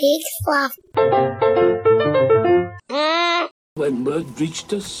Big fluff. When word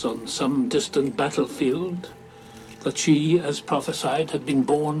reached us on some distant battlefield that she, as prophesied, had been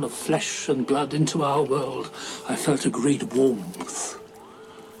born of flesh and blood into our world, I felt a great warmth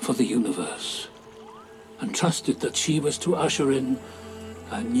for the universe and trusted that she was to usher in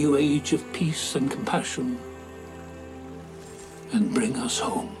a new age of peace and compassion and bring us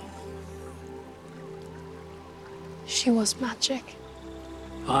home. She was magic.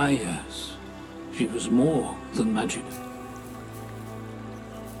 Ah, yes. She was more than magic.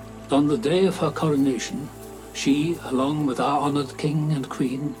 On the day of her coronation, she, along with our honored king and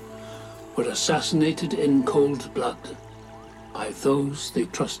queen, were assassinated in cold blood by those they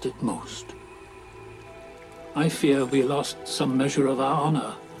trusted most. I fear we lost some measure of our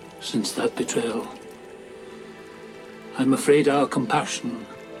honor since that betrayal. I'm afraid our compassion,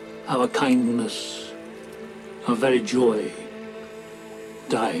 our kindness, our very joy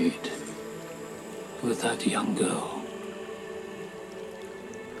died with that young girl.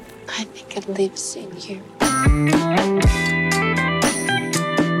 I think it lives in you.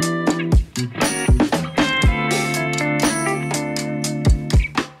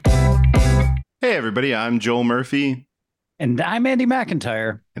 Hey everybody, I'm Joel Murphy. And I'm Andy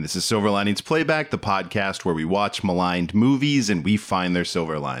McIntyre. And this is Silver Linings Playback, the podcast where we watch maligned movies and we find their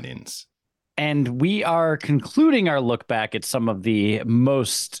silver linings. And we are concluding our look back at some of the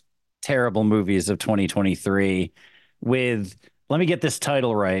most terrible movies of 2023 with, let me get this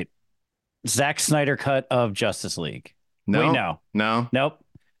title right, Zack Snyder cut of Justice League. No. Wait, no. Nope.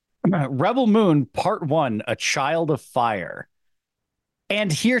 Rebel Moon Part 1, A Child of Fire.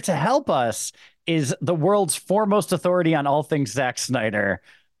 And here to help us is the world's foremost authority on all things Zack Snyder,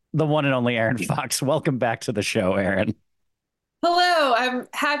 the one and only Erin Fox. Welcome back to the show, Erin. Hello, I'm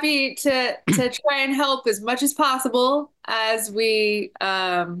happy to try and help as much as possible as we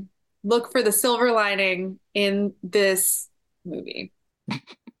look for the silver lining in this movie.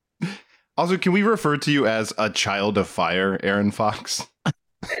 Also, can we refer to you as a child of fire, Erin Fox?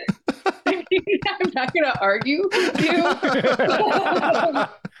 I'm not going to argue with you.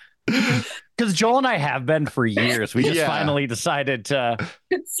 Because Joel and I have been for years. We just finally decided to.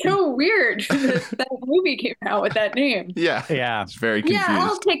 It's so weird that movie came out with that name. Yeah. It's very confused. Yeah,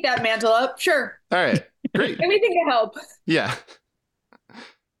 I'll take that mantle up. Sure. All right. Great. Anything to help. Yeah.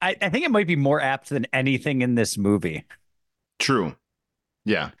 I think it might be more apt than anything in this movie. True.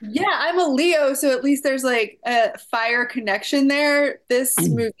 Yeah. Yeah, I'm a Leo, so at least there's like a fire connection there. This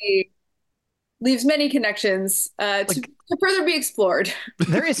movie leaves many connections to further be explored.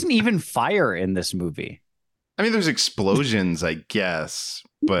 There isn't even fire in this movie. I mean, there's explosions, I guess,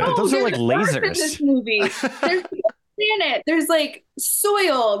 but no, those are like lasers. In this movie. There's a planet. There's like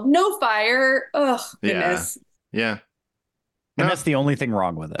soil, no fire. Oh, goodness. Yeah. And that's the only thing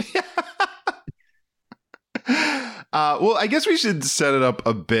wrong with it. Well, I guess we should set it up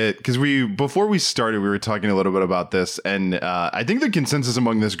a bit because before we started, we were talking a little bit about this. And I think the consensus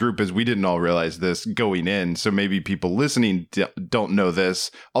among this group is we didn't all realize this going in. So maybe people listening don't know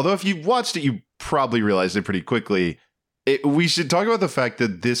this. Although if you've watched it, you probably realized it pretty quickly. We should talk about the fact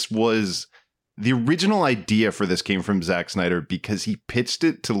that this was the original idea for this came from Zack Snyder because he pitched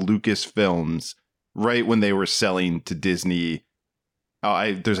it to Lucasfilms right when they were selling to Disney.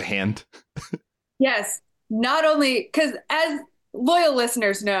 Oh, there's a hand. Yes. Not only because, as loyal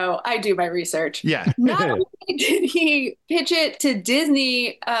listeners know, I do my research. Yeah. Not only did he pitch it to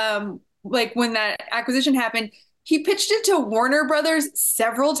Disney, like when that acquisition happened, he pitched it to Warner Brothers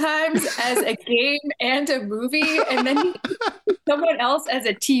several times as a game and a movie, and then he someone else as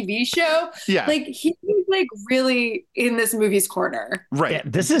a TV show. Yeah. Like he was like really in this movie's corner. Right. Yeah,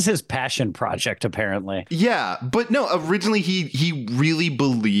 this is his passion project, apparently. Yeah. But no, originally he really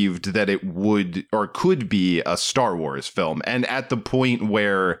believed that it would or could be a Star Wars film. And at the point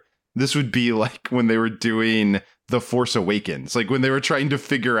where this would be like when they were doing The Force Awakens, like when they were trying to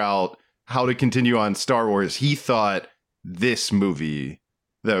figure out how to continue on Star Wars, he thought this movie,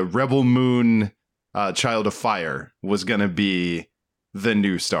 the Rebel Moon Child of Fire, was going to be the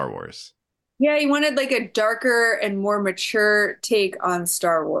new Star Wars. Yeah, he wanted like a darker and more mature take on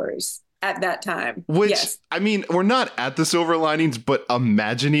Star Wars at that time. Which, yes. I mean, we're not at the silver linings, but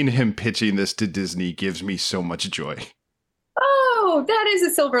imagining him pitching this to Disney gives me so much joy. Oh, that is a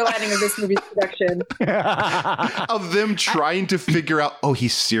silver lining of this movie's production. Of them trying to figure out, oh,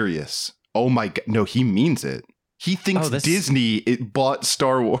 he's serious. Oh my God. No, he means it. He thinks Disney bought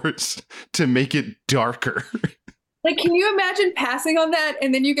Star Wars to make it darker. Like, can you imagine passing on that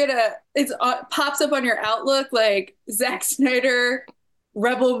and then you get it pops up on your Outlook like Zack Snyder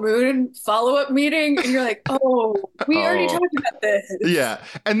Rebel Moon follow-up meeting, and you're like, oh, we already talked about this. Yeah.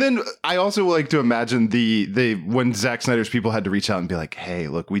 And then I also like to imagine the when Zack Snyder's people had to reach out and be like, hey,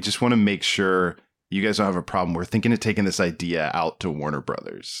 look, we just want to make sure you guys don't have a problem. We're thinking of taking this idea out to Warner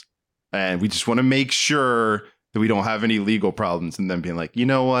Brothers. And we just want to make sure that we don't have any legal problems. And then being like, you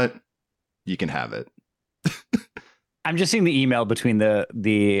know what? You can have it. I'm just seeing the email between the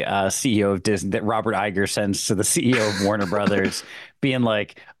CEO of Disney that Robert Iger sends to the CEO of Warner Brothers being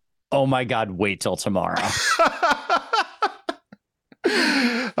like, oh my God, wait till tomorrow.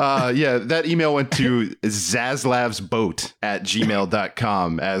 Yeah, that email went to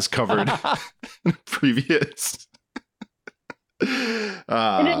zaslavsboat@gmail.com as covered previous. And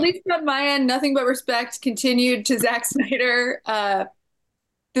at least on my end, nothing but respect continued to Zack Snyder.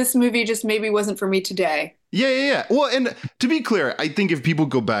 This movie just maybe wasn't for me today. Yeah. Well, and to be clear, I think if people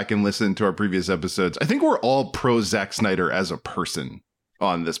go back and listen to our previous episodes, I think we're all pro Zack Snyder as a person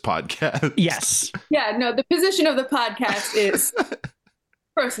on this podcast. Yes. Yeah, no, the position of the podcast is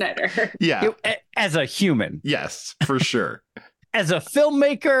pro Snyder. Yeah. As a human. Yes, for sure. As a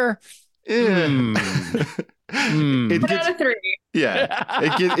filmmaker. It Put out a 3. Yeah,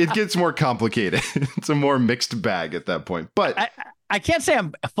 it gets more complicated. It's a more mixed bag at that point. But I can't say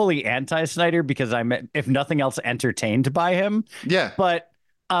I'm fully anti-Snyder because I'm, if nothing else, entertained by him. Yeah. But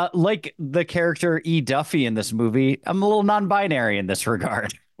like the character E. Duffy in this movie, I'm a little non-binary in this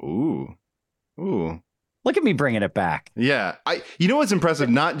regard. Ooh. Look at me bringing it back. Yeah. You know what's impressive?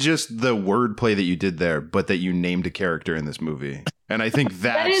 Not just the wordplay that you did there, but that you named a character in this movie. And I think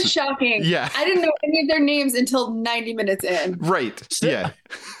that is shocking. Yeah. I didn't know any of their names until 90 minutes in. Right. Yeah.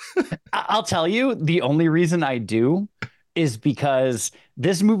 I'll tell you, the only reason I do is because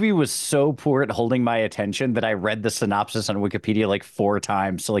this movie was so poor at holding my attention that I read the synopsis on Wikipedia like 4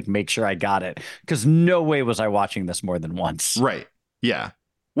 times to like make sure I got it. Because no way was I watching this more than once. Right. Yeah.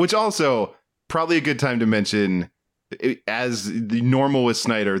 Which also probably a good time to mention, as the normal with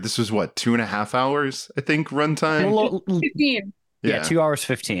Snyder, this was what, 2.5 hours, I think, runtime? 15. Yeah, 2 hours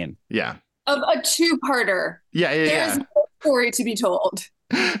 15. Yeah. Of a 2-parter. Yeah. There's no story to be told.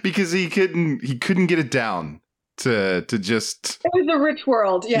 Because he couldn't get it down to just. It was a rich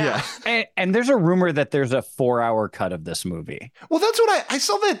world. Yeah. And there's a rumor that there's a 4-hour cut of this movie. Well, that's what I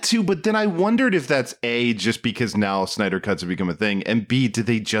saw that too, but then I wondered if that's A, just because now Snyder cuts have become a thing, and B, did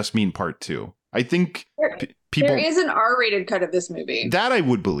they just mean part 2? I think people. There is an R-rated cut of this movie. That I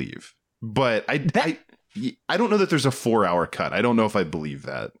would believe, but I don't know that there's a 4-hour cut. I don't know if I believe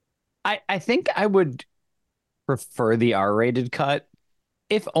that. I think I would prefer the R-rated cut,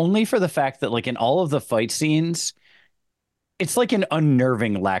 if only for the fact that like in all of the fight scenes, it's like an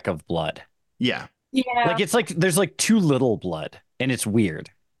unnerving lack of blood. Yeah. Yeah. Like it's like there's like too little blood and it's weird.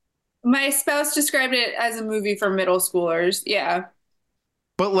 My spouse described it as a movie for middle schoolers. Yeah.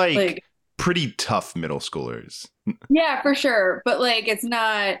 But like pretty tough middle schoolers. Yeah, for sure. But like it's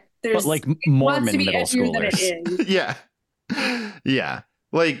not. There's but like Mormon middle edgier than it schoolers. is. Yeah. Yeah.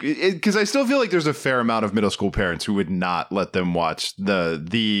 Like, because I still feel like there's a fair amount of middle school parents who would not let them watch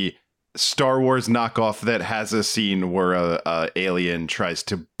the Star Wars knockoff that has a scene where a alien tries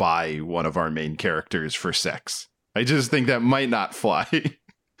to buy one of our main characters for sex. I just think that might not fly.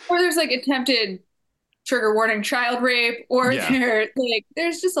 Or there's like attempted trigger warning child rape, or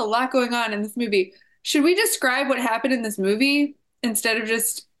there's just a lot going on in this movie. Should we describe what happened in this movie instead of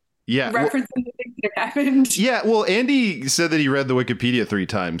just referencing the things that happened? Yeah, well, Andy said that he read the Wikipedia 3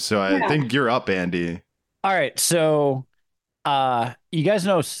 times, so I think you're up, Andy. All right, so you guys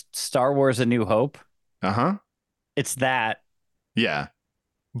know Star Wars A New Hope? Uh-huh. It's that. Yeah.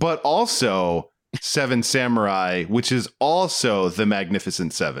 But also Seven Samurai, which is also The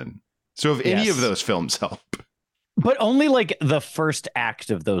Magnificent Seven. So if any of those films help. But only like the first act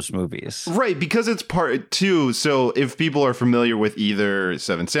of those movies. Right, because it's part 2. So if people are familiar with either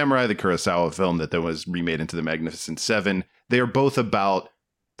Seven Samurai, the Kurosawa film that was remade into The Magnificent Seven, they are both about,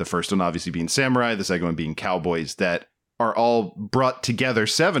 the first one obviously being samurai, the second one being cowboys, that are all brought together,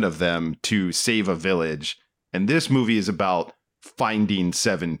 7 of them, to save a village. And this movie is about finding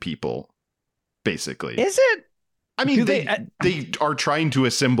 7 people, basically. Is it? I mean, they are trying to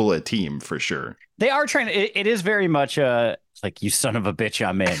assemble a team for sure. They are trying to. It is very much like, you son of a bitch,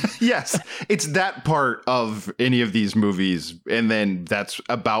 I'm in. Yes, it's that part of any of these movies. And then that's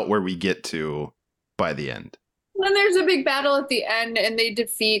about where we get to by the end. Then there's a big battle at the end and they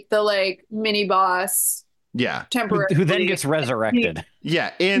defeat the like mini boss. Yeah. Temporarily. Who then gets resurrected.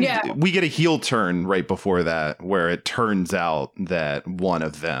 Yeah. And we get a heel turn right before that, where it turns out that one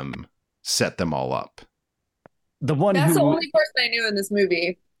of them set them all up. The one That's the only person I knew in this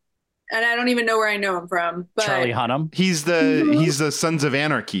movie. and I don't even know where I know him from. But Charlie Hunnam. He's the Sons of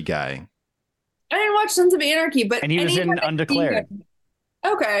Anarchy guy. I didn't watch Sons of Anarchy, but And he was in anytime I see Undeclared. him-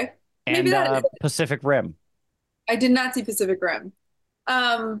 Okay, And maybe that. Pacific Rim. I did not see Pacific Rim.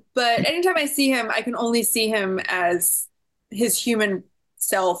 But anytime I see him, I can only see him as his human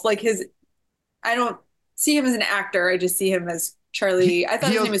self. Like I don't see him as an actor. I just see him as Charlie. I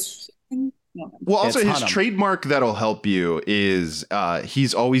thought his name was. No. Well, also It's his Hunnam. trademark that'll help you is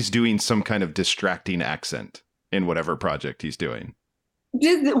he's always doing some kind of distracting accent in whatever project he's doing.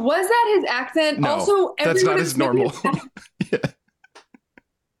 Was that his accent? No, Also, that's not everyone his is normal. making-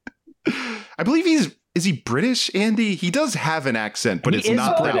 I believe is he British, Andy? He does have an accent, but He it's is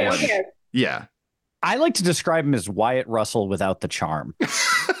not that British. one. Okay. Yeah. I like to describe him as Wyatt Russell without the charm.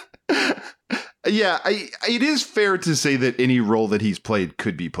 Yeah, it is fair to say that any role that he's played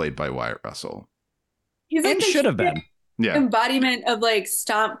could be played by Wyatt Russell. He's like And the should have been. Yeah. embodiment of like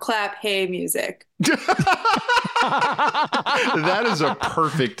stomp, clap, hey music. That is a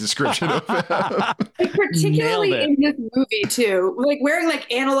perfect description of him. Like, particularly Nailed it. in this movie too, like wearing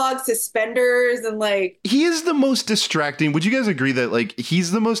like analog suspenders and like He is the most distracting. Would you guys agree that like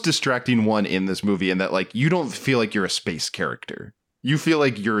he's the most distracting one in this movie and that like you don't feel like you're a space character? You feel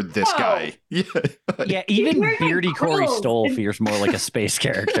like you're this Oh. guy. Yeah. Yeah, even wearing, like, Beardy Corey grills Stoll and- feels more like a space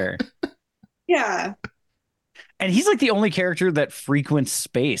character. yeah. And he's like the only character that frequents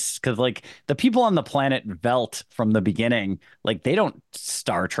space because like the people on the planet Velt from the beginning, like they don't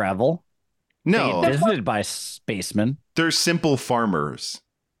star travel. They No, get visited by spacemen. they're simple farmers.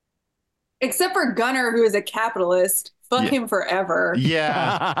 Except for Gunner, who is a capitalist. Fuck Yeah. him forever.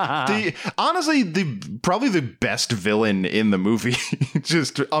 Yeah. Honestly, probably the best villain in the movie,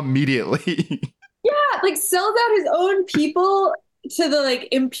 just immediately. Yeah, like sells out his own people to the like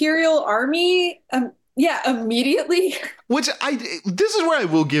Imperial Army. Yeah, immediately. Which this is where I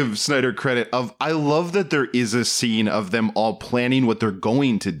will give Snyder credit of. I love that there is a scene of them all planning what they're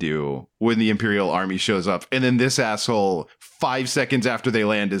going to do when the Imperial Army shows up, and then this asshole 5 seconds after they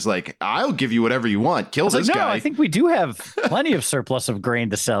land is like, "I'll give you whatever you want. Kill I was this like, no, guy." I think we do have plenty of surplus of grain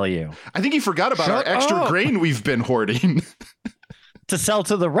to sell you. I think he forgot about Shut our extra up. grain we've been hoarding. To sell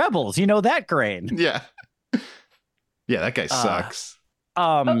to the rebels. You know that grain. Yeah, yeah, that guy sucks.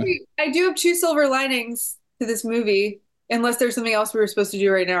 Okay, I do have two silver linings to this movie, unless there's something else we were supposed to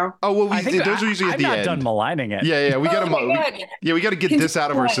do right now. Oh well, I think those are usually at I'm the not end. done maligning it. Yeah, we got Oh my God. we got to get this out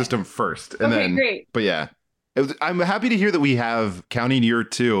of our system first, and Okay, then. great. But yeah, I'm happy to hear that we have, counting year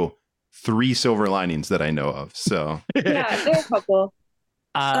 2, 3 silver linings that I know of. So Yeah, there are a couple.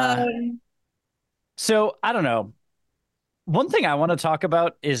 So I don't know. One thing I want to talk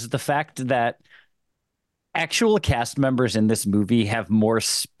about is the fact that actual cast members in this movie have more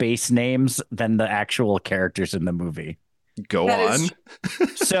space names than the actual characters in the movie. go That on.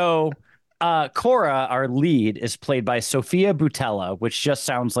 is So Cora, our lead, is played by Sophia Boutella, which just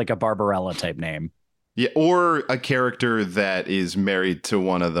sounds like a Barbarella type name. Yeah, or a character that is married to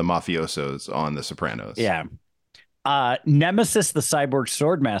one of the mafiosos on The Sopranos. Yeah. Nemesis, the cyborg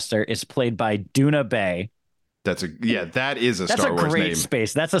swordmaster, is played by Duna Bay. that is a That's Star a Wars great name.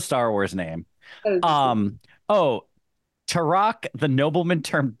 space. That's a Star Wars name. That is- Tarak, the nobleman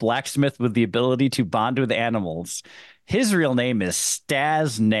turned blacksmith with the ability to bond with animals. His real name is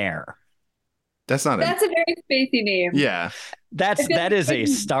Staz Nair. That's not That's a very spacey name. Yeah. That is a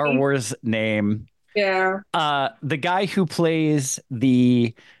Star Wars name. Yeah. The guy who plays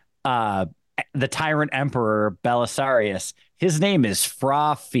the tyrant emperor Belisarius, his name is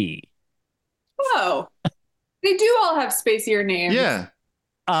Fra Fee. Oh. They do all have spacier names. Yeah.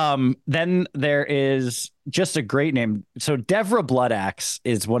 Then there is just a great name. So Devra Bloodaxe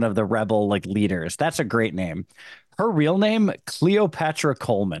is one of the rebel leaders. That's a great name. Her real name, Cleopatra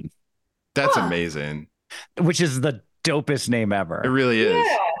Coleman, That's amazing. which is the dopest name It ever. really is.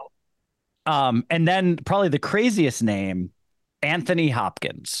 Yeah. And then probably the craziest name, Anthony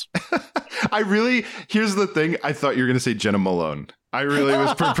Hopkins. Here's the thing. I thought you were going to say Jenna Malone. I really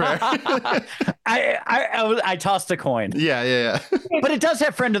was prepared. I tossed a coin, Yeah. but it does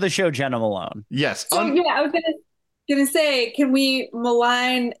have friend of the show Jenna Malone. Yes. So yeah, I was gonna say, can we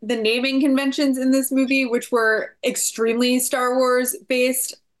malign the naming conventions in this movie, which were extremely Star Wars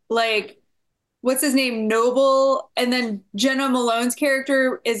based? Like, what's his name? Noble, and then Jenna Malone's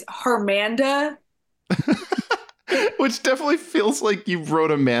character is Harmanda. Which definitely feels like you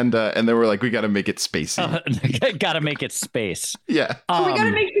wrote Amanda and they were like, we got to make it spacey. Gotta make it space. Yeah. So we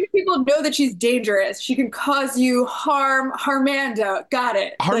gotta make sure people know that she's dangerous. She can cause you harm. Harmanda, got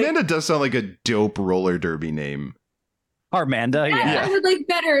it. Harmanda does sound like a dope roller derby name. Armanda, Like, yeah. I would like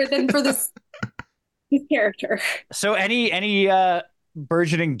better than for this character. So any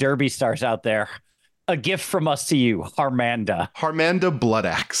burgeoning derby stars out there, a gift from us to you, Harmanda. Harmanda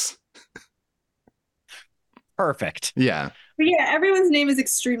Bloodaxe. Perfect. Yeah. But yeah, everyone's name is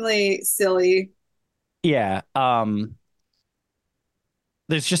extremely silly. Yeah.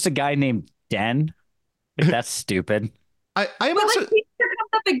 There's just a guy named Den. Like, that's stupid. I'm But also like he comes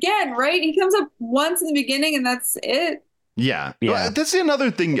up again, right? He comes up once in the beginning and that's it. yeah. Yeah. That's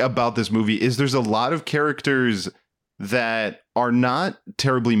another thing about this movie is there's a lot of characters that are not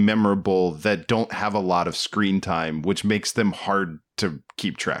terribly memorable that don't have a lot of screen time, which makes them hard to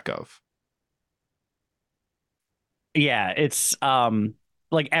keep track of. Yeah, it's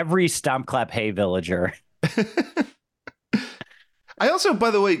like every Stomp Clap Hey villager. I also, by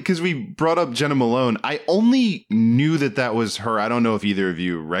the way, because we brought up Jenna Malone, I only knew that was her. I don't know if either of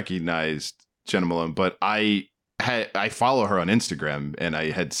you recognized Jenna Malone, but I follow her on Instagram and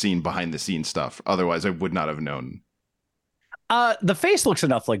I had seen behind the scenes stuff. Otherwise, I would not have known. The face looks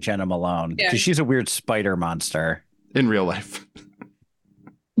enough like Jenna Malone because she's a weird spider monster In real life.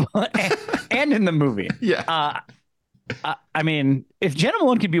 and in the movie. Yeah. I mean, if Jenna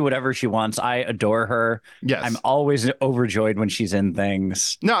Malone can be whatever she wants, I adore her. Yes. I'm always overjoyed when she's in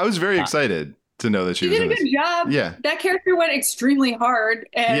things. No, I was very excited to know that she was did in a good this. job. Yeah. That character went extremely hard.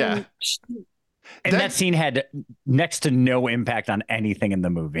 And And that scene had next to no impact on anything in the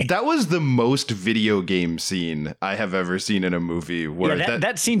movie. That was the most video game scene I have ever seen in a movie. Where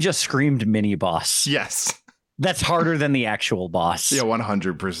that scene just screamed mini boss. Yes. That's harder than the actual boss. Yeah,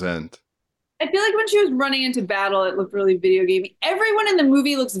 100%. I feel like when she was running into battle, it looked really video gamey. Everyone in the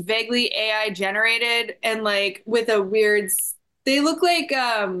movie looks vaguely AI generated and like with a weird. They look like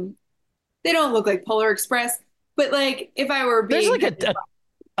they don't look like Polar Express, but like if I were being there's like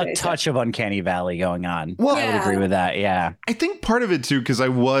a touch of Uncanny Valley going on. Well, I would agree with that. Yeah, I think part of it too, because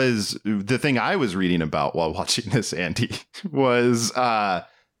the thing I was reading about while watching this, Andy, was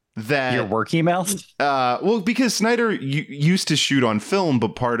that your work emails. Well, because Snyder used to shoot on film,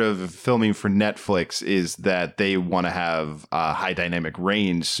 but part of filming for Netflix is that they want to have high dynamic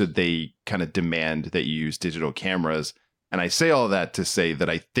range, so they kind of demand that you use digital cameras. And I say all that to say that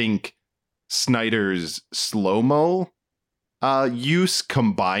I think Snyder's slow-mo use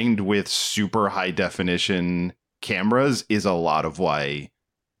combined with super high definition cameras is a lot of why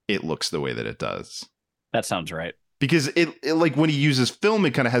it looks the way that it does. That sounds right. Because it like when he uses film,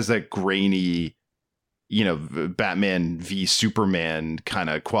 it kind of has that grainy, Batman v Superman kind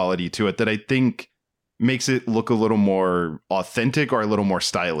of quality to it that I think makes it look a little more authentic or a little more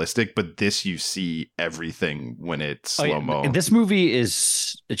stylistic. But this, you see everything when it's slow-mo. This movie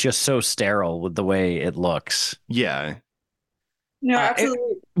is just so sterile with the way it looks. Yeah. No,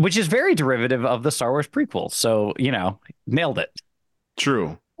 absolutely. Which is very derivative of the Star Wars prequel. So, nailed it.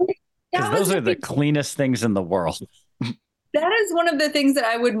 True. Because those are the cleanest things in the world. That is one of the things that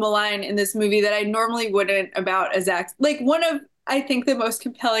I would malign in this movie that I normally wouldn't about a Zack. Like one of, I think, the most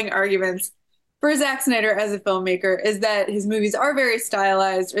compelling arguments for Zack Snyder as a filmmaker is that his movies are very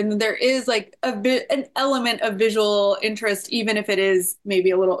stylized and there is like an element of visual interest, even if it is maybe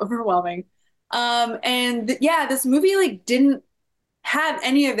a little overwhelming. This movie like didn't have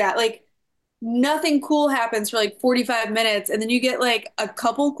any of that. Like nothing cool happens for like 45 minutes and then you get like a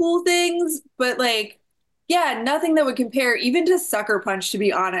couple cool things, but like, yeah, nothing that would compare even to Sucker Punch, to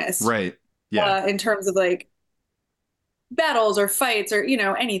be honest. Right. Yeah. In terms of like battles or fights or,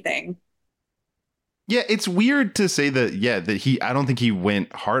 anything. Yeah, it's weird to say that I don't think he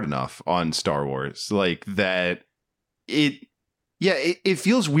went hard enough on Star Wars. Like that it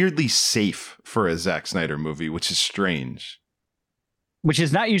feels weirdly safe for a Zack Snyder movie, which is strange. Which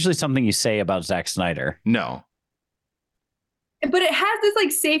is not usually something you say about Zack Snyder. No. But it has this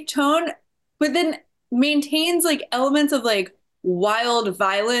like safe tone, but then maintains like elements of like wild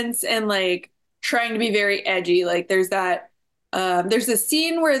violence and like trying to be very edgy. Like there's a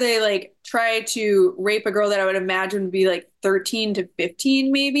scene where they like try to rape a girl that I would imagine would be like 13 to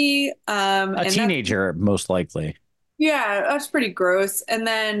 15, maybe. A teenager, most likely. Yeah, that's pretty gross. And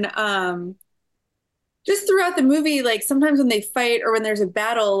then just throughout the movie, like sometimes when they fight or when there's a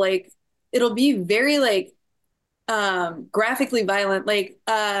battle, like it'll be very like graphically violent, like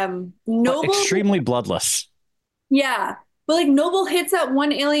Noble, extremely bloodless. Yeah, but like Noble hits that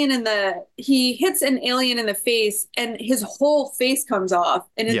one alien he hits an alien in the face and his whole face comes off,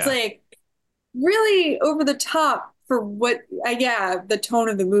 and it's like really over the top for what the tone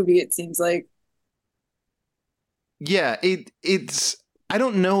of the movie, it seems like. Yeah, it's I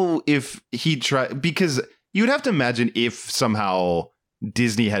don't know if he tried, because you would have to imagine if somehow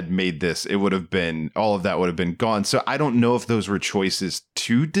Disney had made this, it would have been, all of that would have been gone. So I don't know if those were choices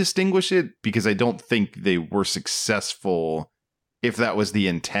to distinguish it, because I don't think they were successful if that was the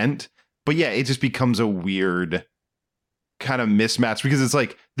intent. But yeah, it just becomes a weird kind of mismatch because it's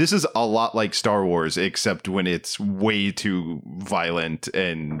like, this is a lot like Star Wars, except when it's way too violent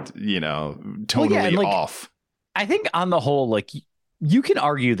and, you know, totally and, like, off. I think on the whole, like, you can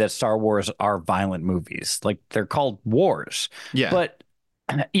argue that Star Wars are violent movies. Like, they're called wars. Yeah. But,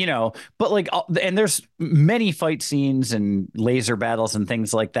 you know, but like, and there's many fight scenes and laser battles and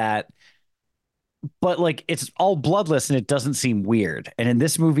things like that. But like, it's all bloodless and it doesn't seem weird. And in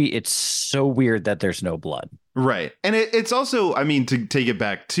this movie, it's so weird that there's no blood. Right. And it's also, I mean, to take it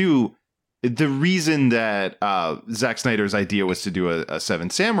back to the reason that Zack Snyder's idea was to do a Seven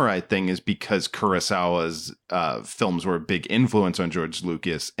Samurai thing is because Kurosawa's films were a big influence on George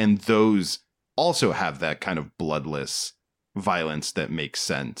Lucas. And those also have that kind of bloodless violence that makes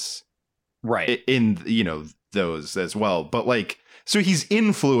sense. Right. In, you know, those as well. But like, so he's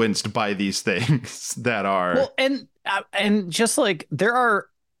influenced by these things that are. Well, and just like, there are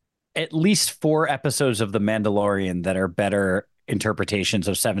at least 4 episodes of The Mandalorian that are better interpretations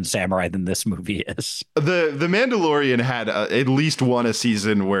of Seven Samurai than this movie is. The Mandalorian had at least a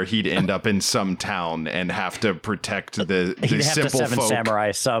season where he'd end up in some town and have to protect the He'd have simple to Seven folk.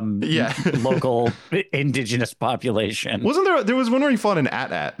 Samurai some local indigenous population. Wasn't there was one where he fought an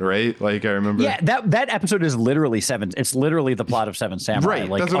AT-AT, right? Like, I remember. Yeah, that episode is literally it's literally the plot of Seven Samurai, right,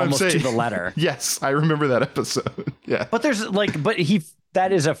 like that's what almost I'm saying. to the letter. Yes, I remember that episode. Yeah. But there's like,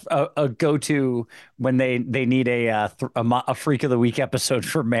 that is a go-to when they need a Freak of the Week episode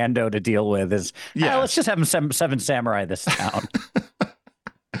for Mando to deal with is, let's just have him Seven Samurai this town.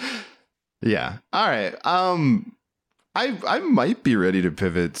 Yeah. All right. I might be ready to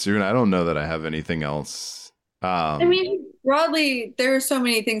pivot soon. I don't know that I have anything else. I mean, broadly, there are so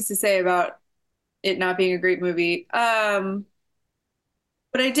many things to say about it not being a great movie. But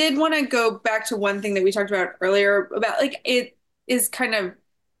I did want to go back to one thing that we talked about earlier about, like, it is kind of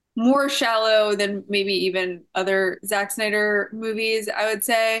more shallow than maybe even other Zack Snyder movies, I would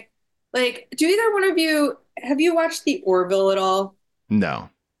say. Like, do either one of you, have you watched The Orville at all? No.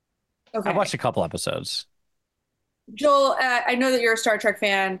 Okay. I watched a couple episodes. Joel, I know that you're a Star Trek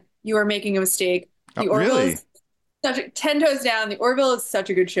fan. You are making a mistake. The Orville is 10 toes down. The Orville is such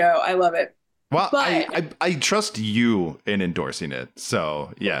a good show. I love it. Well, but, I trust you in endorsing it.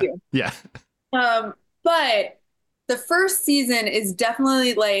 So, yeah. Yeah. But the first season is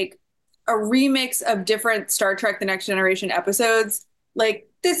definitely like a remix of different Star Trek The Next Generation episodes. Like,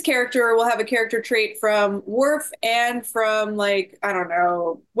 this character will have a character trait from Worf and from, like, I don't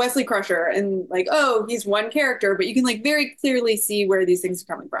know, Wesley Crusher. And like, oh, he's one character, but you can like very clearly see where these things are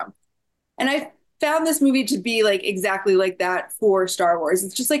coming from. And I found this movie to be like exactly like that for Star Wars.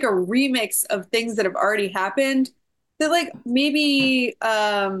 It's just like a remix of things that have already happened that, like, maybe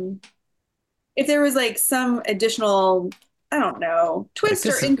if there was like some additional, I don't know, twist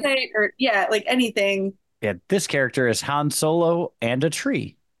or insight or like anything. Yeah, this character is Han Solo and a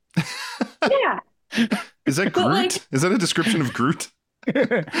tree. Yeah. Is that Groot? Like, is that a description of Groot?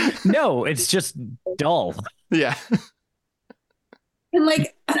 No, it's just dull. Yeah. And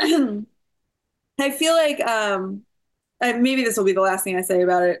like, I feel like maybe this will be the last thing I say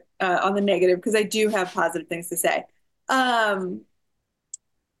about it on the negative, because I do have positive things to say. I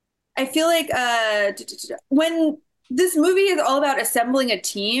feel like when this movie is all about assembling a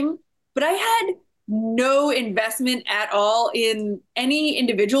team, but I had no investment at all in any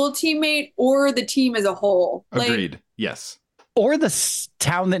individual teammate or the team as a whole. Agreed. Like, yes. Or the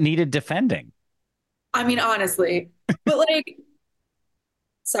town that needed defending. I mean, honestly, but like,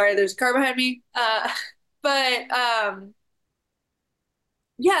 sorry, there's a car behind me.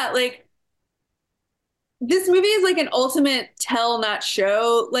 Yeah, like, this movie is like an ultimate tell, not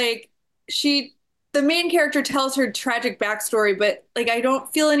show. Like, the main character tells her tragic backstory, but like, I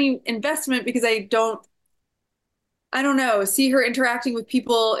don't feel any investment because I don't know, see her interacting with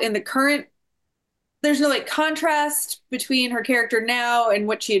people in the current. There's no like contrast between her character now and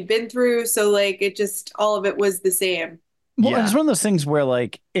what she had been through. So like, it just, all of it was the same. Well, it's one of those things where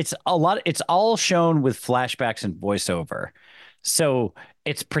like, it's all shown with flashbacks and voiceover. So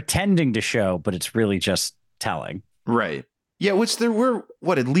it's pretending to show, but it's really just telling. Right. Yeah, which there were,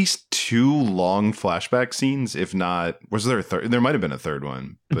 at least 2 long flashback scenes, if not, was there a third? There might have been a third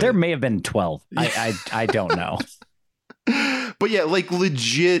one. But... There may have been 12. I don't know. But yeah, like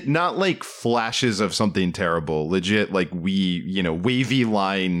legit, not like flashes of something terrible. Legit, like wavy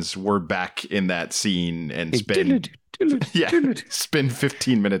lines were back in that scene and spend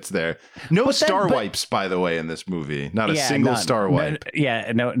 15 minutes there. No wipes, by the way, in this movie. Not a single star wipe.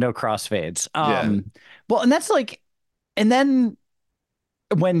 No crossfades. Well, and that's like, and then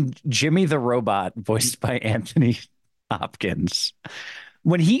when Jimmy the Robot, voiced by Anthony Hopkins.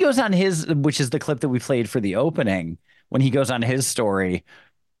 When he goes on his, which is the clip that we played for the opening, when he goes on his story,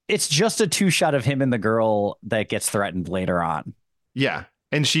 it's just a 2-shot of him and the girl that gets threatened later on. Yeah.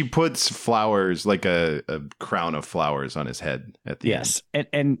 And she puts flowers, like a crown of flowers on his head at the end. Yes.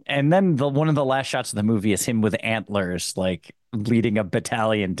 And then one of the last shots of the movie is him with antlers, like leading a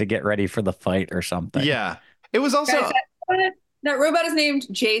battalion to get ready for the fight or something. Yeah. It was also... Guys, that robot is named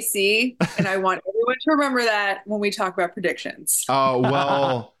JC, and I want everyone to remember that when we talk about predictions.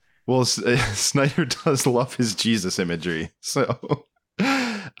 Oh, well, Snyder does love his Jesus imagery. So...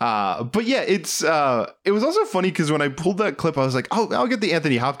 but yeah, it was also funny because when I pulled that clip, I was like, oh, I'll get the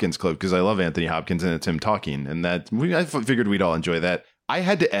Anthony Hopkins clip because I love Anthony Hopkins and it's him talking, and I figured we'd all enjoy that. I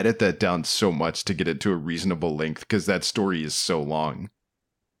had to edit that down so much to get it to a reasonable length because that story is so long.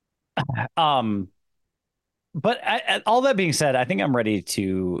 But all that being said, I think I'm ready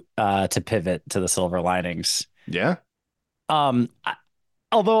to pivot to the silver linings. Yeah. Although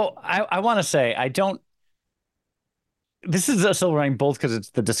I want to say I don't. This is a silver lining both because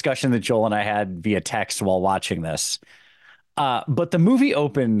it's the discussion that Joel and I had via text while watching this. But the movie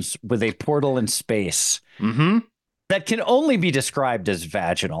opens with a portal in space that can only be described as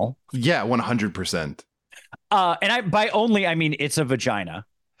vaginal. Yeah, 100%. And by only, I mean it's a vagina.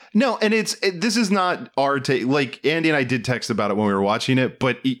 No, and this is not our take. Like Andy and I did text about it when we were watching it,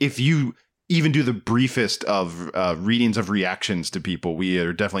 but if you even do the briefest of readings of reactions to people, we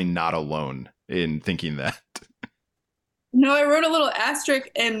are definitely not alone in thinking that. No, I wrote a little asterisk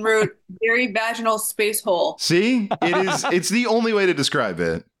and wrote very vaginal space hole. See, it's the only way to describe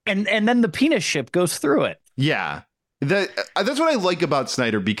it. And then the penis ship goes through it. Yeah, that's what I like about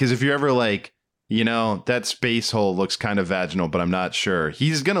Snyder, because if you're ever like, that space hole looks kind of vaginal, but I'm not sure,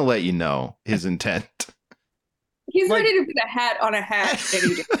 he's going to let you know his intent. He's ready to put a hat on a hat.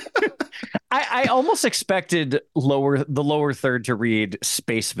 I almost expected the lower third to read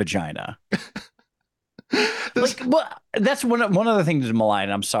space vagina. That's one of the things to malign.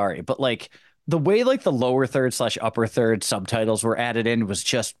 I'm sorry, but like the way like the lower third / upper third subtitles were added in was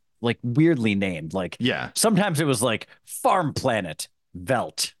just like weirdly named. Like, yeah, sometimes it was like Farm Planet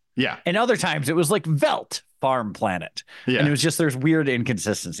Velt. Yeah, and other times it was like Velt Farm Planet. Yeah, and it was just there's weird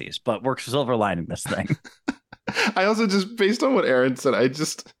inconsistencies. But we're silver lining this thing. I also just based on what Erin said,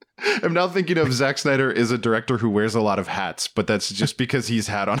 I'm now thinking of Zack Snyder is a director who wears a lot of hats, but that's just because he's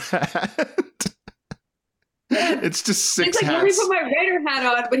hat on hat. It's just 6 hats. Let me put my writer hat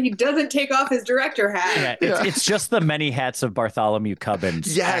on, but he doesn't take off his director hat. Yeah, it's just the many hats of Bartholomew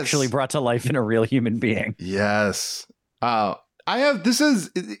Cubbins actually brought to life in a real human being. Yes. This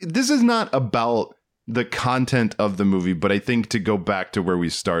is not about the content of the movie, but I think to go back to where we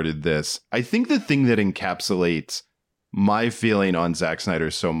started this, I think the thing that encapsulates my feeling on Zack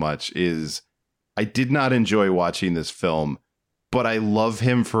Snyder so much is I did not enjoy watching this film, but I love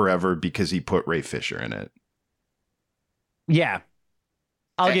him forever because he put Ray Fisher in it. Yeah,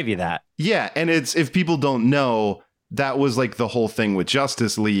 I'll give you that. Yeah, and it's, if people don't know, that was like the whole thing with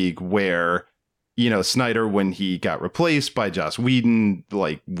Justice League where, Snyder, when he got replaced by Joss Whedon,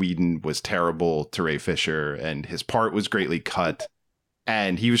 like Whedon was terrible to Ray Fisher and his part was greatly cut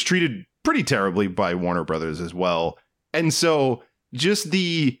and he was treated pretty terribly by Warner Brothers as well. And so just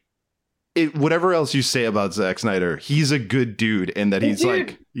whatever else you say about Zack Snyder, he's a good dude and that he's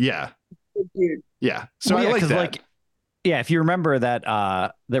like, yeah. Good dude. Yeah. So I like that. Like, yeah, if you remember that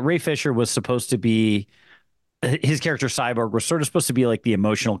that Ray Fisher was supposed to be, his character Cyborg was sort of supposed to be like the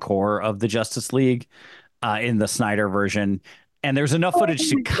emotional core of the Justice League in the Snyder version. And there's enough footage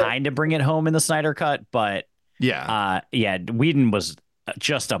to kind of bring it home in the Snyder cut. But Whedon was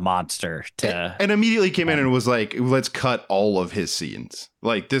just a monster and immediately came in and was like, let's cut all of his scenes.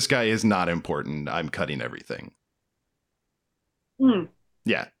 Like, this guy is not important. I'm cutting everything.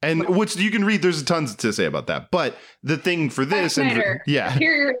 Yeah, and which you can read, there's tons to say about that. But the thing for this, Snyder,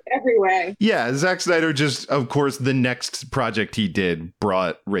 superior every way. Yeah, Zack Snyder just, of course, the next project he did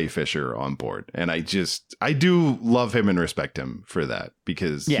brought Ray Fisher on board. And I do love him and respect him for that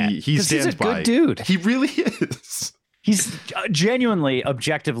because he stands by. He's a good dude. He really is. He's genuinely,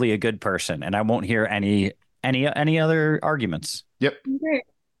 objectively a good person. And I won't hear any other arguments. Yep. Great.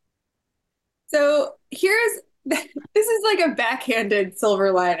 So this is like a backhanded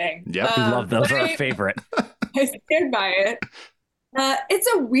silver lining. Yeah, we love those. Are our favorite. I stand by it. It's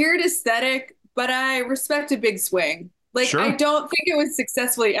a weird aesthetic, but I respect a big swing. Like, sure. I don't think it was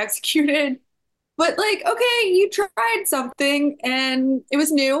successfully executed, but like, okay, you tried something and it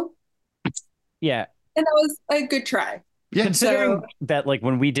was new. Yeah. And that was a good try. Yeah. Considering that, like,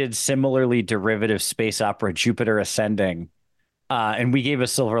 when we did similarly derivative space opera Jupiter Ascending, And we gave a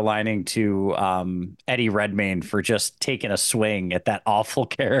silver lining to Eddie Redmayne for just taking a swing at that awful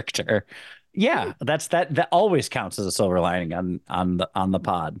character. Yeah, that always counts as a silver lining on the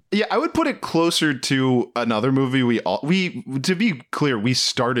pod. Yeah, I would put it closer to another movie. We to be clear, we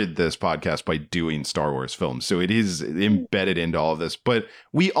started this podcast by doing Star Wars films, so it is embedded into all of this. But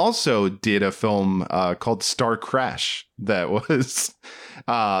we also did a film called Star Crash that was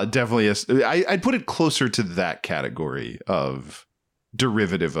definitely I'd put it closer to that category of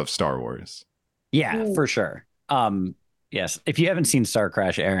derivative of Star Wars. Yeah, for sure. Yes, if you haven't seen Star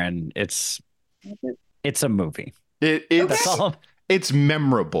Crash, Erin, it's a movie. It's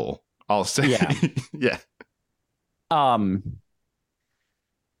memorable, I'll say. Yeah. Yeah.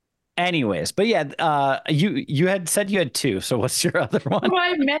 Anyways, but yeah, you had said you had two. So what's your other one? Oh, I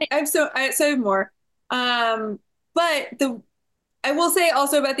have many. I have more. But I will say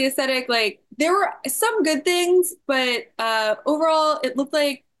also about the aesthetic, like there were some good things, but overall, it looked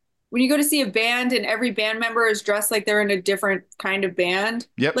like when you go to see a band and every band member is dressed like they're in a different kind of band.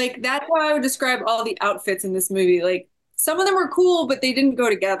 Yep. Like that's how I would describe all the outfits in this movie. Like some of them were cool, but they didn't go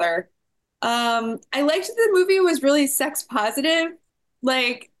together. I liked that the movie was really sex positive.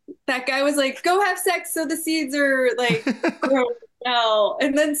 Like that guy was like, go have sex so the seeds are like grow now.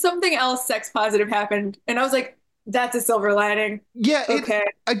 And then something else sex positive happened. And I was like, that's a silver lining. Yeah. Okay.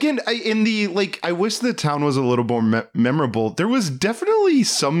 I wish the town was a little more memorable. There was definitely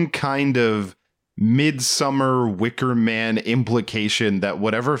some kind of midsummer Wicker Man implication that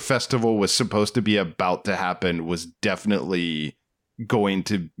whatever festival was supposed to be about to happen was definitely going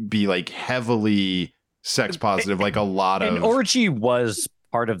to be like heavily sex positive. Like a lot of an orgy was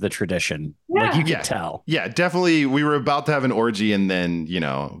part of the tradition. Yeah. Like you could tell. Yeah, definitely. We were about to have an orgy, and then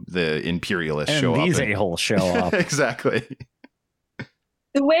the imperialists show up. These a-holes show up. Exactly.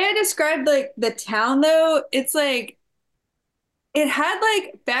 The way I described like the town, though, it's like it had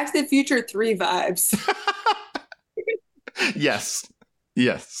like Back to the Future 3 vibes. Yes.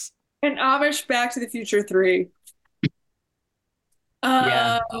 An Amish Back to the Future 3.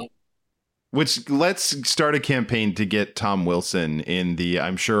 Yeah. Which let's start a campaign to get Tom Wilson in the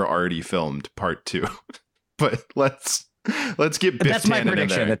I'm sure already filmed part 2. But let's get Biff That's my Tannen in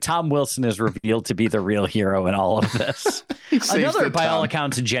prediction there. that Tom Wilson is revealed to be the real hero in all of this. Another, by all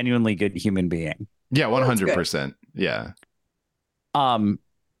accounts, a genuinely good human being. Yeah, 100%. Yeah. I don't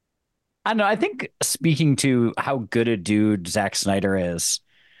know. I think speaking to how good a dude Zack Snyder is,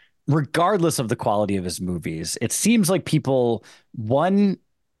 regardless of the quality of his movies, it seems like people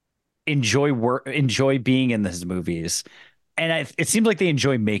enjoy being in his movies, and it seems like they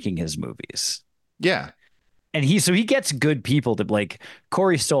enjoy making his movies. Yeah. And he gets good people to like.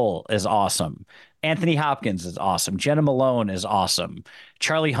 Corey Stoll is awesome. Anthony Hopkins is awesome. Jenna Malone is awesome.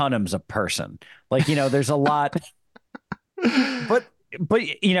 Charlie Hunnam's a person. Like, there's a lot. But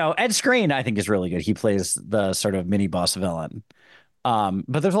Ed Skrein I think is really good. He plays the sort of mini boss villain.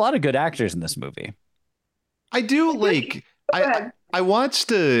 But there's a lot of good actors in this movie. I do like. I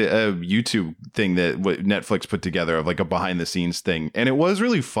watched a YouTube thing that Netflix put together of like a behind the scenes thing, and it was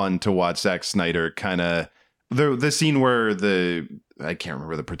really fun to watch Zack Snyder kind of the scene where I can't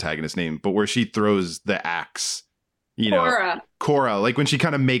remember the protagonist's name, but where she throws the axe. Cora, like when she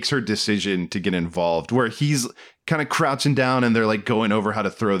kind of makes her decision to get involved, where he's kind of crouching down and they're like going over how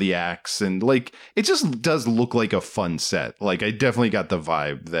to throw the axe, and like it just does look like a fun set. Like I definitely got the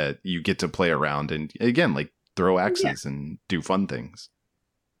vibe that you get to play around and again like throw axes and do fun things.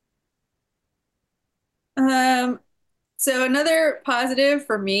 So another positive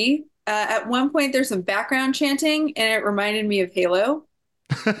for me, at one point there's some background chanting and it reminded me of Halo.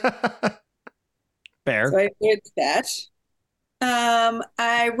 Fair. So I did that.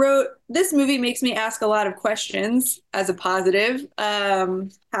 I wrote, this movie makes me ask a lot of questions as a positive,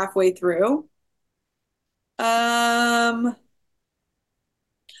 halfway through.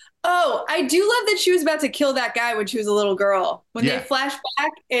 Oh, I do love that she was about to kill that guy when she was a little girl. When they flash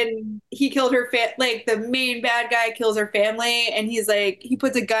back and he killed her, like the main bad guy kills her family, and he's like, he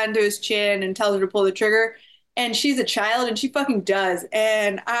puts a gun to his chin and tells her to pull the trigger. And she's a child, and she fucking does.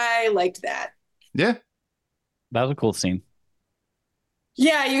 And I liked that. Yeah. That was a cool scene.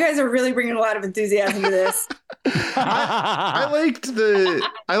 Yeah, you guys are really bringing a lot of enthusiasm to this. I liked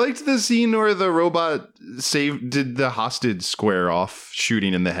the scene where the robot did the hostage square off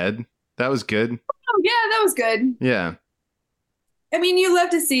shooting in the head. That was good. Oh yeah, that was good. Yeah. I mean, you love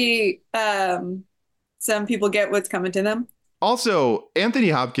to see some people get what's coming to them. Also, Anthony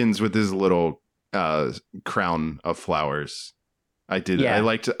Hopkins with his little crown of flowers. I did. Yeah. I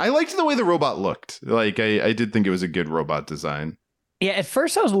liked the way the robot looked. Like I did think it was a good robot design. Yeah, at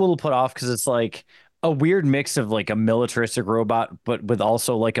first I was a little put off because it's like, a weird mix of like a militaristic robot, but with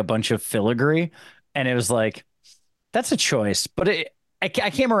also like a bunch of filigree. And it was like, that's a choice. But I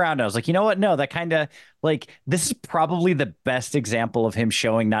came around. I was like, you know what? No, that kind of like this is probably the best example of him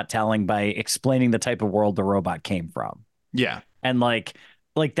showing, not telling, by explaining the type of world the robot came from. Yeah. And like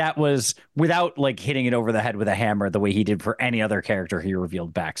that was without like hitting it over the head with a hammer the way he did for any other character he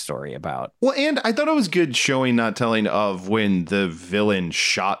revealed backstory about. Well, and I thought it was good showing, not telling, of when the villain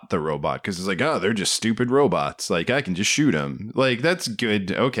shot the robot, because it's like, oh, they're just stupid robots. Like, I can just shoot them. Like, that's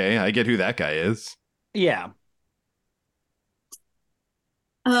good. Okay, I get who that guy is. Yeah.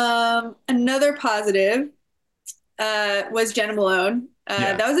 Another positive was Jenna Malone.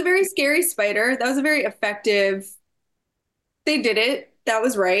 Yeah. That was a very scary spider. That was a very effective. They did it. That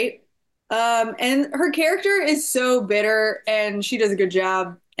was right. And her character is so bitter, and she does a good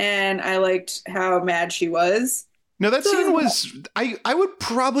job. And I liked how mad she was. No, that scene was, I would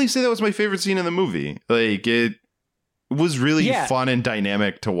probably say that was my favorite scene in the movie. Like, it was really fun and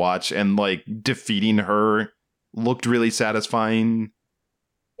dynamic to watch, and like defeating her looked really satisfying.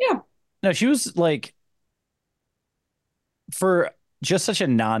 Yeah. No, she was like, for just such a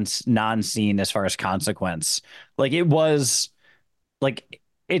non scene as far as consequence. Like it was like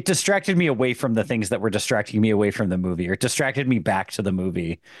it distracted me away from the things that were distracting me away from the movie, or it distracted me back to the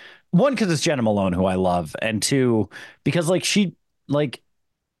movie. One, because it's Jenna Malone, who I love, and two, because like she like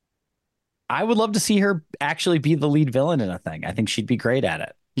I would love to see her actually be the lead villain in a thing. I think she'd be great at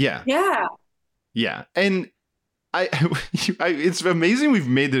it. Yeah. Yeah. Yeah. And it's amazing we've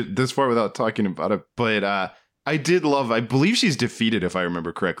made it this far without talking about it. But I did love, I believe she's defeated, if I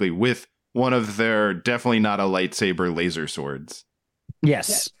remember correctly, with one of their definitely not a lightsaber laser swords.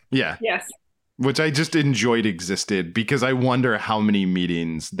 Yes. Yeah. Yes. Which I just enjoyed existed, because I wonder how many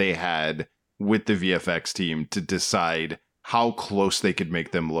meetings they had with the VFX team to decide how close they could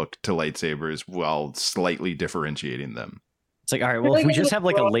make them look to lightsabers while slightly differentiating them. It's like, all right, well, if we just have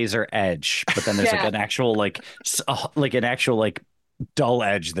like a laser edge, but then there's like an actual like an actual like dull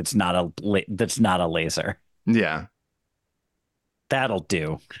edge that's not a laser. Yeah. That'll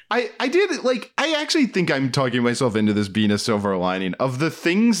do. I did like, I actually think I'm talking myself into this being a silver lining of the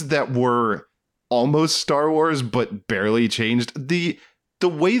things that were almost Star Wars but barely changed. The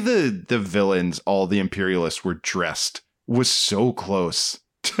way the villains, all the Imperialists, were dressed was so close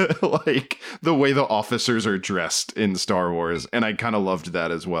to like the way the officers are dressed in Star Wars, and I kind of loved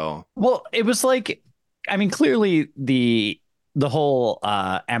that as well. Well, it was like, I mean, clearly the whole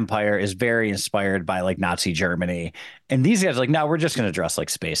empire is very inspired by like Nazi Germany, and these guys are like, no, we're just going to dress like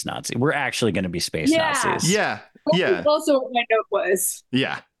space Nazi. We're actually going to be space Nazis. Yeah. That's also what my note was.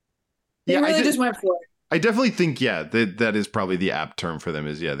 Yeah. They really just went for it. I definitely think, that is probably the apt term for them,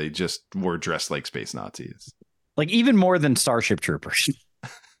 is, they just were dressed like space Nazis. Like even more than Starship Troopers.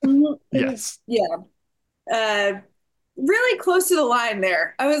 Yes. Yeah. Really close to the line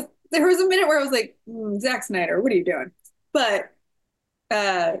there. There was a minute where I was like, Zack Snyder, what are you doing? But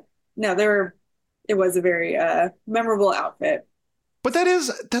no, it was a very memorable outfit. But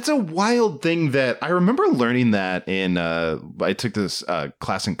that's a wild thing that I remember learning that in I took this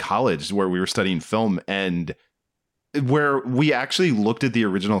class in college where we were studying film, and where we actually looked at the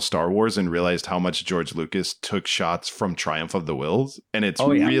original Star Wars and realized how much George Lucas took shots from Triumph of the Wills. And it's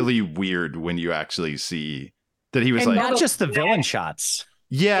really weird when you actually see that he was, and like, not just the villain shots.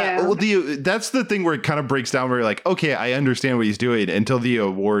 Yeah. Well, that's the thing where it kind of breaks down, where you're like, okay, I understand what he's doing, until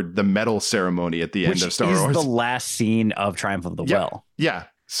the medal ceremony at the end of Star Wars. Which is the last scene of Triumph of the Will. Yeah.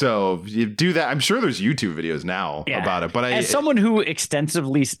 So you do that. I'm sure there's YouTube videos now about it. But as someone who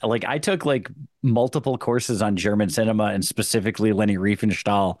extensively, like, I took like multiple courses on German cinema, and specifically Leni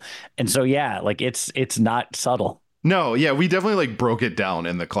Riefenstahl. And so, like it's not subtle. No. Yeah. We definitely like broke it down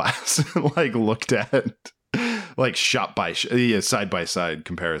in the class and like looked at like shot by side by side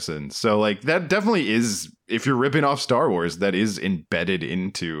comparisons. So like that definitely is, if you're ripping off Star Wars, that is embedded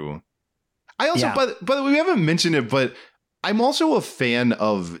into. I also, by the way, we haven't mentioned it, but I'm also a fan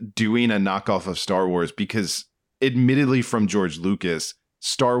of doing a knockoff of Star Wars, because admittedly from George Lucas,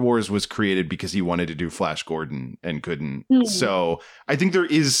 Star Wars was created because he wanted to do Flash Gordon and couldn't. So I think there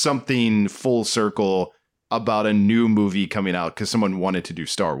is something full circle about a new movie coming out because someone wanted to do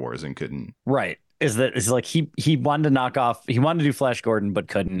Star Wars and couldn't. Right. It's like he wanted to knock off, he wanted to do Flash Gordon but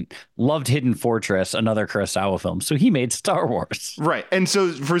couldn't. Loved Hidden Fortress, another Kurosawa film, so he made Star Wars. Right. And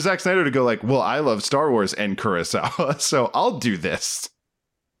so for Zack Snyder to go like, well, I love Star Wars and Kurosawa, so I'll do this.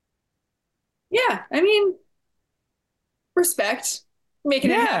 Yeah, I mean, respect,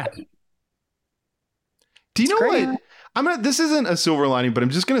 making it happen. Do you know what? This isn't a silver lining, but I'm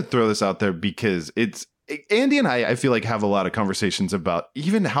just gonna throw this out there because Andy and I feel like have a lot of conversations about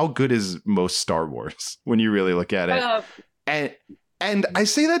even how good is most Star Wars when you really look at it. And I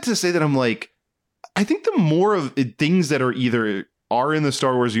say that to say that I'm like, I think the more of things that are either are in the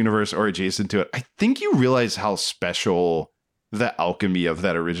Star Wars universe or adjacent to it, I think you realize how special the alchemy of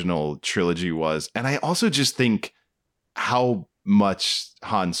that original trilogy was. And I also just think how much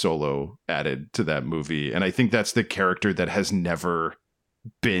Han Solo added to that movie. And I think that's the character that has never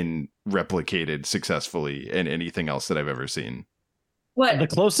been replicated successfully in anything else that I've ever seen. What? The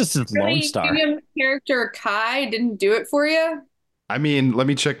closest is Lone Star. Premium character Kai didn't do it for you? I mean, let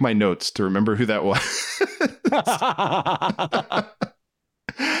me check my notes to remember who that was.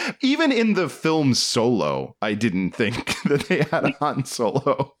 Even in the film Solo, I didn't think that they had a Han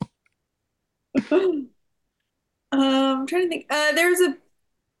Solo. I'm trying to think. There's a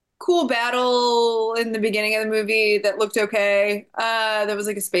cool battle in the beginning of the movie that looked okay. There was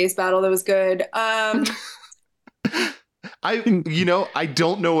like a space battle that was good. I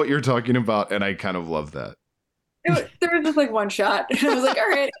don't know what you're talking about, and I kind of love that. There was just like one shot, and I was like, all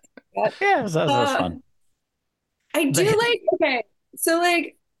right. Yeah, that was fun. I do okay, so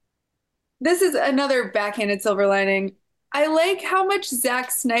like, this is another backhanded silver lining. I like how much Zack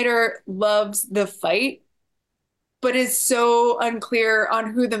Snyder loves the fight, but is so unclear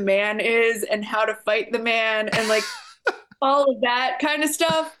on who the man is and how to fight the man and like all of that kind of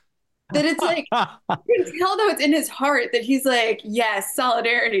stuff. That it's like, you can tell though it's in his heart that he's like, yes,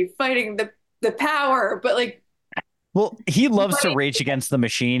 solidarity, fighting the power, but like, well, he loves to rage against the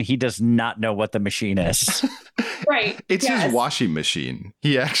machine. He does not know what the machine is. Right. It's his washing machine.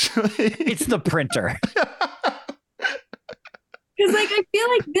 He actually... It's the printer. Because like, I feel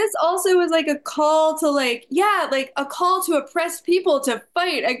like this also is like a call to like, like a call to oppressed people to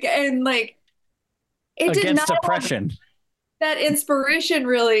fight again. Like, it did against not oppression. That inspiration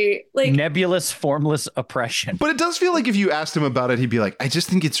really like nebulous, formless oppression. But it does feel like if you asked him about it, he'd be like, I just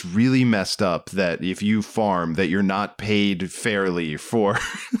think it's really messed up that if you farm, that you're not paid fairly for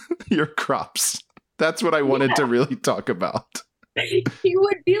your crops. That's what I wanted to really talk about. He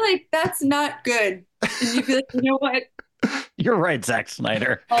would be like, that's not good. And you'd be like, you know what? You're right, Zack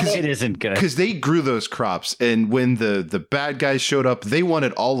Snyder. It isn't good. Because they grew those crops, and when the bad guys showed up, they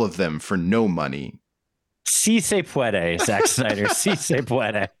wanted all of them for no money. Si se puede, Zack Snyder. Si se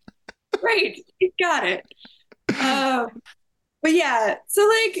puede. Right. You got it. But yeah, so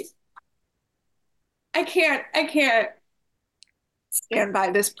like, I can't stand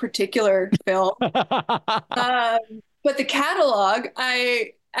by this particular film. But the catalog,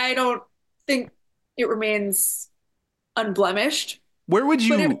 I don't think it remains unblemished. Where would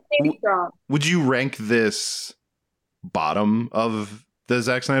you rank this bottom of the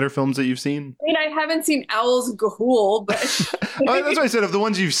Zack Snyder films that you've seen? I mean, I haven't seen Owl's Ghoul, but that's what I said, of the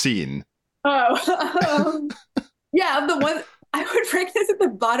ones you've seen. Oh, yeah, of the ones I would rank this at the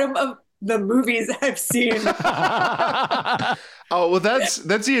bottom of the movies I've seen. Oh, well, that's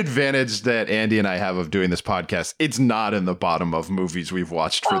the advantage that Andy and I have of doing this podcast. It's not in the bottom of movies we've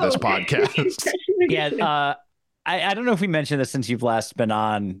watched for this podcast. Yeah, I don't know if we mentioned this since you've last been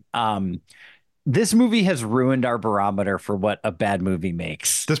on. This movie has ruined our barometer for what a bad movie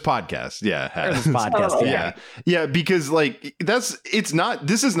makes. This podcast, yeah. This podcast, yeah, because like this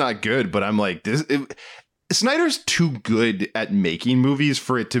is not good, but I'm like Snyder's too good at making movies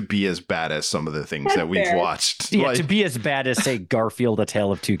for it to be as bad as some of the things that we've watched. Yeah, to be as bad as, say, Garfield, A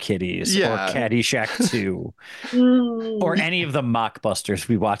Tale of Two Kitties, or Caddyshack 2, or any of the mockbusters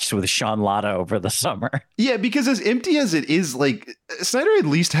we watched with Sean Latta over the summer. Yeah, because as empty as it is, like, Snyder at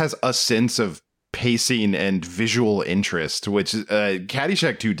least has a sense of pacing and visual interest, which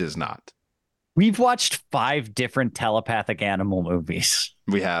Caddyshack 2 does not. We've watched 5 different telepathic animal movies.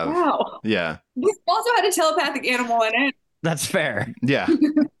 We have. Wow. Yeah. We also had a telepathic animal in it. That's fair. Yeah.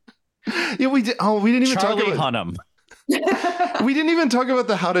 Yeah, we did. Oh, we didn't even Charlie talk about Hunnam. We didn't even talk about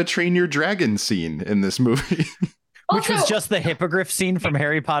the How to Train Your Dragon scene in this movie. Which was just the hippogriff scene from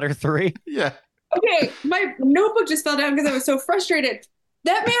Harry Potter 3. Yeah. Okay, my notebook just fell down because I was so frustrated.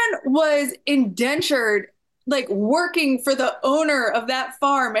 That man was indentured, like working for the owner of that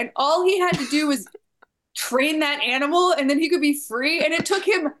farm, and all he had to do was train that animal, and then he could be free, and it took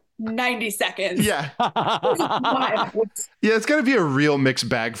him 90 seconds. Yeah. Yeah, it's got to be a real mixed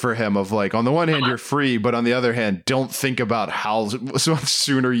bag for him of like, on the one hand, you're free, but on the other hand, don't think about how so much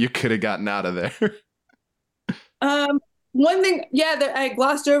sooner you could have gotten out of there. One thing, that I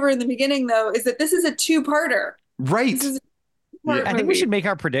glossed over in the beginning, though, is that this is a two-parter. Right. I think we should make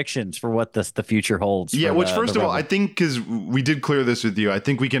our predictions for what the future holds. Yeah, which first of all, I think because we did clear this with you, I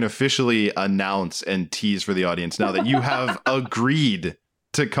think we can officially announce and tease for the audience now that you have agreed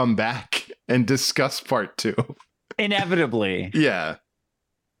to come back and discuss part 2. Inevitably. Yeah.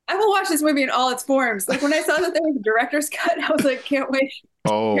 I will watch this movie in all its forms. Like when I saw that there was a director's cut, I was like, can't wait.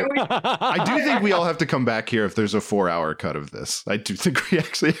 Oh, Can't wait. I do think we all have to come back here if there's a 4-hour cut of this. I do think we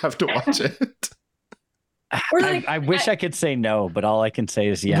actually have to watch it. Or like, I wish I could say no, but all I can say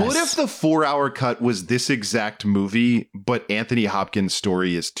is yes. What if the 4-hour cut was this exact movie, but Anthony Hopkins'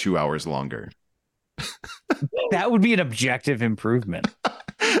 story is 2 hours longer? That would be an objective improvement.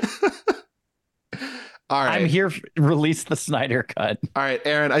 All right. I'm here. Release the Snyder cut. All right,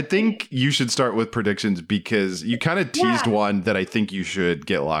 Erin, I think you should start with predictions because you kind of teased one that I think you should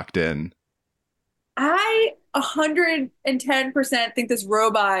get locked in. I 110% think this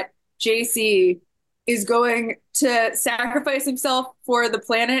robot, JC, is going to sacrifice himself for the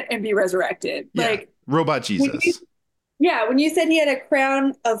planet and be resurrected. Yeah. Like Robot Jesus. When you said he had a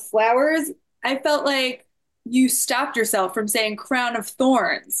crown of flowers, I felt like you stopped yourself from saying crown of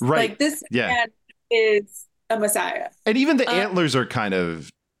thorns. Right. Like this Yeah. man is a messiah. And even the antlers are kind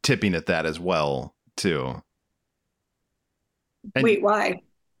of tipping at that as well, too. And wait, why?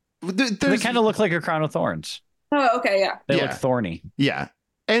 They kind of look like a crown of thorns. Oh, okay, yeah. They Yeah. look thorny. Yeah.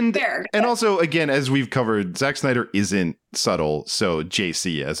 And Fair. and also, again, as we've covered, Zack Snyder isn't subtle, so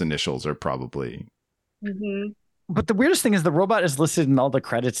JC as initials are probably... Mm-hmm. But the weirdest thing is the robot is listed in all the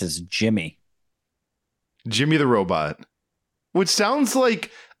credits as Jimmy. Jimmy the Robot. Which sounds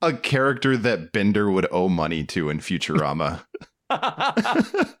like a character that Bender would owe money to in Futurama.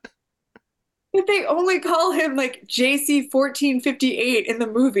 But they only call him like JC 1458 in the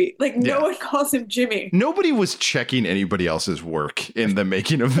movie. Like no one calls him Jimmy. Nobody was checking anybody else's work in the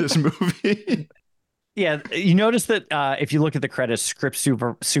making of this movie. Yeah, you notice that if you look at the credits, script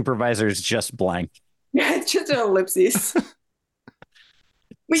supervisor is just blank. Yeah, it's just an ellipses.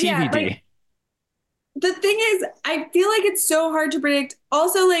 But TBD. yeah, like, the thing is, I feel like it's so hard to predict.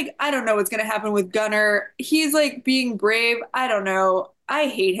 Also, like, I don't know what's going to happen with Gunnar. He's like being brave. I don't know. I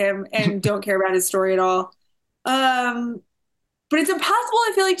hate him and don't care about his story at all. But it's impossible,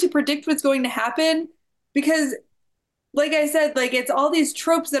 I feel like, to predict what's going to happen because, like I said, like it's all these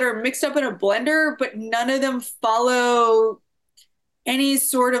tropes that are mixed up in a blender, but none of them follow any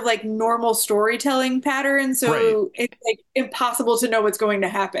sort of like normal storytelling pattern. So it's like impossible to know what's going to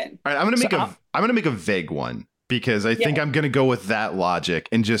happen. All right, I'm gonna make a vague one because I think I'm gonna go with that logic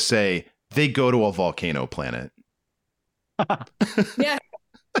and just say they go to a volcano planet. Yeah,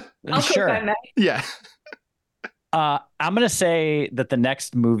 I'll Sure. click on that. Yeah. I'm going to say that the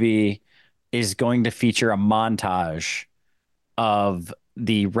next movie is going to feature a montage of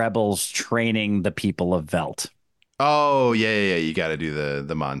the rebels training the people of Velt. Oh, yeah. You got to do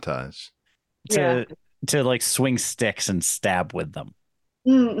the montage. To like swing sticks and stab with them.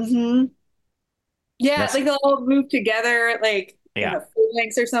 Mm-hmm. Yeah, like they'll all move together, like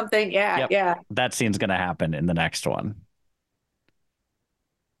phalanx or something. Yeah. That scene's going to happen in the next one.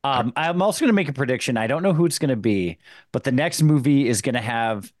 I'm also going to make a prediction. I don't know who it's going to be, but the next movie is going to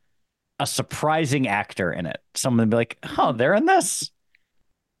have a surprising actor in it. Someone will be like, "Oh, they're in this."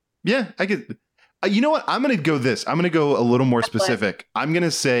 Yeah, I could. You know what? I'm going to go this. I'm going to go a little more specific. I'm going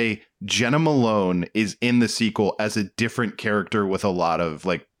to say Jenna Malone is in the sequel as a different character with a lot of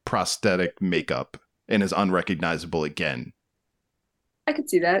like prosthetic makeup and is unrecognizable again. I could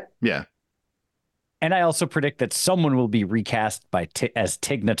see that. Yeah. And I also predict that someone will be recast as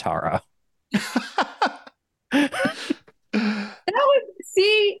Tig Notaro.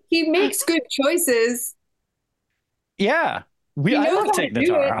 See, he makes good choices. Yeah. I love Tig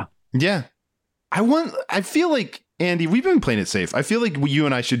Notaro. Yeah. I feel like, Andy, we've been playing it safe. I feel like you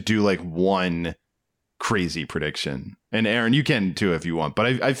and I should do like one crazy prediction. And Erin, you can too if you want.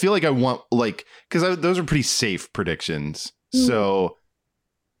 But I feel like I want like, because those are pretty safe predictions. Mm. So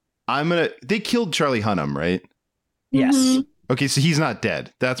they killed Charlie Hunnam, right? Yes. Mm-hmm. Okay, so he's not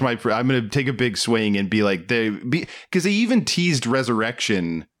dead. That's I'm going to take a big swing and be like, because they even teased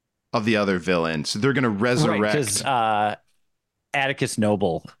resurrection of the other villain. So they're going to resurrect. Right, because Atticus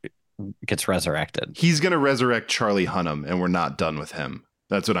Noble gets resurrected. He's going to resurrect Charlie Hunnam, and we're not done with him.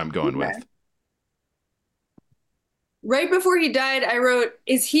 That's what I'm going with. Right before he died, I wrote,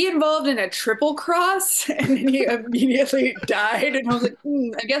 is he involved in a triple cross? And then he immediately died. And I was like,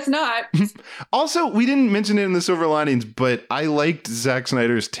 I guess not. Also, we didn't mention it in the Silver Linings, but I liked Zack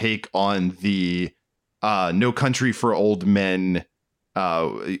Snyder's take on the No Country for Old Men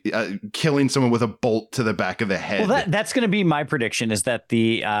killing someone with a bolt to the back of the head. Well, that's going to be my prediction, is that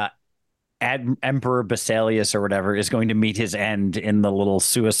the Emperor Basilius or whatever is going to meet his end in the little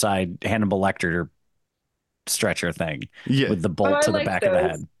suicide Hannibal Lecter stretcher thing with the bolt to the back of the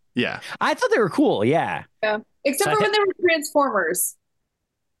head. Yeah. I thought they were cool. Yeah. Except for when they were Transformers.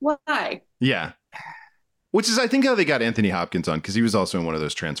 Why? Yeah. Which is, I think, how they got Anthony Hopkins on, because he was also in one of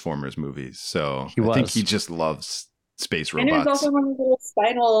those Transformers movies. So I think he just loves space robots. And he was also one of the little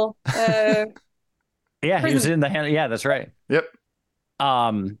spinal. Yeah, he was in the hand. Yeah, that's right. Yep.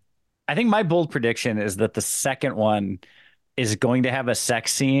 I think my bold prediction is that the second one is going to have a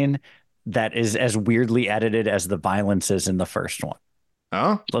sex scene that is as weirdly edited as the violence is in the first one.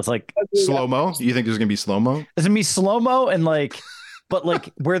 Oh, So it's like slow-mo. You think there's gonna be slow-mo? There's gonna be slow-mo and like, but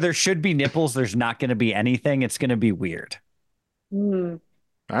like where there should be nipples, there's not gonna be anything. It's gonna be weird. All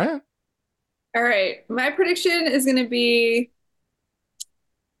right. All right. My prediction is gonna be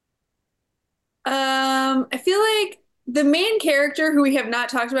I feel like the main character who we have not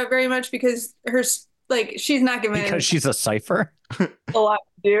talked about very much because she's not given because she's a cipher. A lot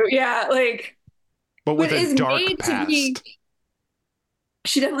to do. Yeah, like but with a dark past.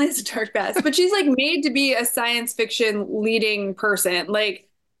 She definitely has a dark past, but she's like made to be a science fiction leading person. Like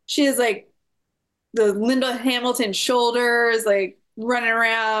she has like the Linda Hamilton shoulders, like running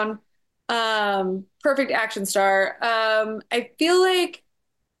around. Perfect action star. I feel like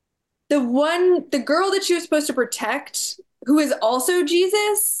the girl that she was supposed to protect, who is also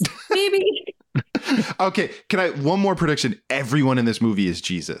Jesus, maybe. Okay, one more prediction? Everyone in this movie is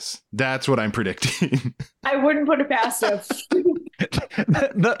Jesus. That's what I'm predicting. I wouldn't put it past him.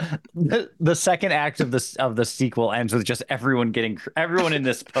 the second act of the sequel ends with just everyone in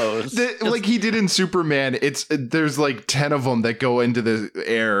this pose. Like he did in Superman. There's like 10 of them that go into the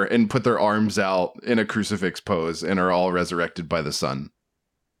air and put their arms out in a crucifix pose and are all resurrected by the sun.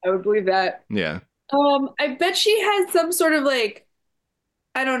 I would believe that. Yeah. I bet she has some sort of like,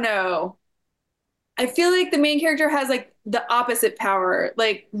 I don't know. I feel like the main character has like the opposite power,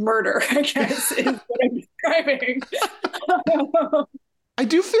 like murder, I guess, is what I'm describing. I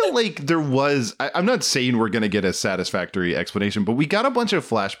do feel like there was, I'm not saying we're going to get a satisfactory explanation, but we got a bunch of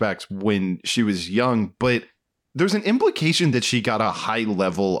flashbacks when she was young, but there's an implication that she got a high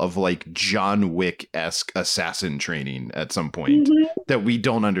level of like John Wick-esque assassin training at some point that we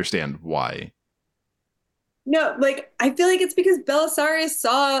don't understand why. No, like I feel like it's because Belisarius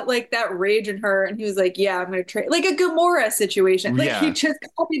saw like that rage in her and he was like, yeah, I'm going to train, like a Gamora situation. Like he just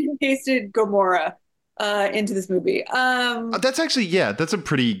copied and pasted Gamora into this movie. That's actually, that's a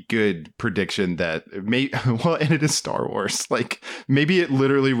pretty good prediction that and it is Star Wars. Like maybe it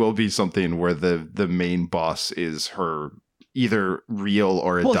literally will be something where the main boss is her either real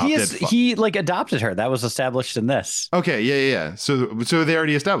or adopted. He like adopted her. That was established in this. Okay, yeah. So they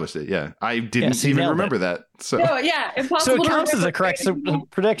already established it. Yeah, I didn't even remember that. So no, yeah, impossible. So it counts as a correct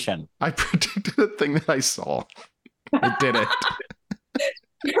prediction. I predicted a thing that I saw. I did it.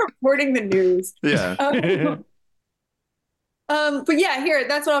 You're reporting the news. Yeah. But yeah, here,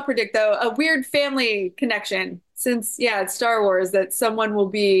 that's what I'll predict though. A weird family connection. Since it's Star Wars, that someone will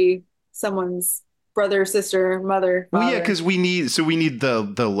be someone's brother, sister, mother, father. Well, yeah, because we need the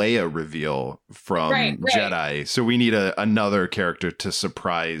Leia reveal from Jedi. So we need another character to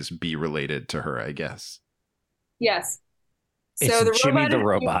surprise be related to her, I guess. Yes. So it's Jimmy the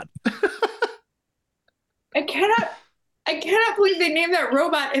robot. I cannot believe they named that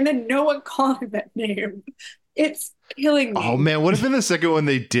robot and then no one called him that name. It's killing me. Oh man, what if in the second one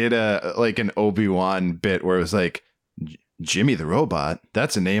they did an Obi-Wan bit where it was like Jimmy the robot?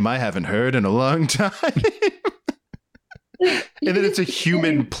 That's a name I haven't heard in a long time. And then it's a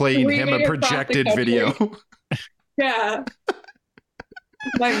human playing him a projected video. Yeah.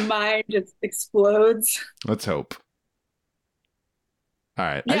 My mind just explodes. Let's hope. All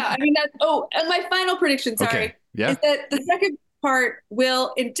right. Yeah, I mean that's and my final prediction, sorry, is that the second part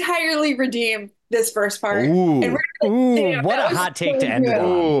will entirely redeem this first part. Ooh, what a hot take to end it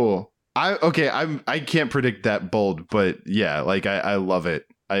on. I can't predict that bold, but yeah, like I love it.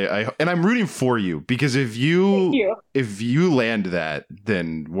 And I'm rooting for you because if you land that,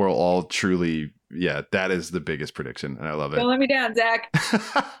 then we'll all truly, that is the biggest prediction, and I love it. Don't let me down, Zach.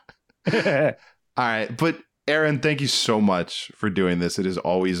 All right, but Erin, thank you so much for doing this. It is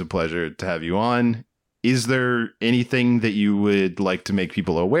always a pleasure to have you on. Is there anything that you would like to make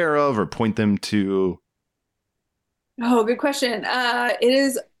people aware of or point them to? Oh, good question. It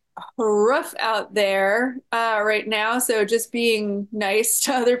is rough out there right now. So just being nice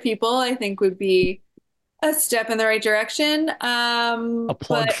to other people, I think, would be a step in the right direction. A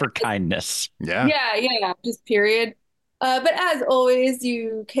plug for kindness. Yeah. Yeah. Just period. But as always,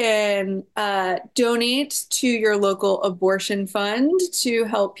 you can donate to your local abortion fund to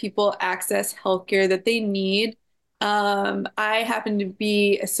help people access healthcare that they need. I happen to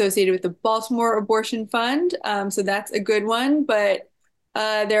be associated with the Baltimore Abortion Fund, so that's a good one. But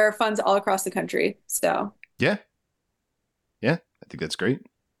there are funds all across the country. So yeah, I think that's great.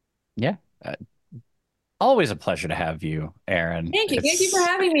 Yeah. Always a pleasure to have you, Erin. Thank you. Thank you for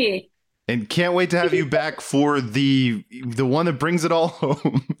having me. And can't wait to have you back for the one that brings it all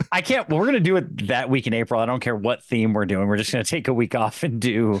home. I can't. We're going to do it that week in April. I don't care what theme we're doing. We're just going to take a week off and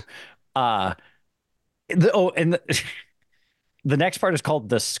do. The next part is called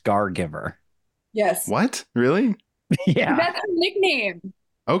the Scar Giver. Yes. What? Really? Yeah. That's her nickname.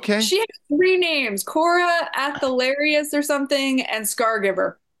 Okay. She has 3 names: Cora, Athalarius or something, and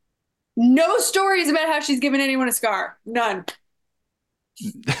Scargiver. No stories about how she's given anyone a scar. None.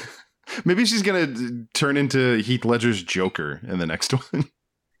 Maybe she's going to turn into Heath Ledger's Joker in the next one.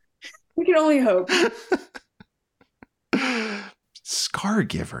 We can only hope. Scar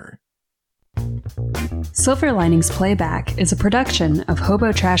Giver. Silver Linings Playback is a production of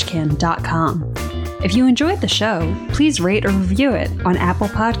HoboTrashCan.com. If you enjoyed the show, please rate or review it on Apple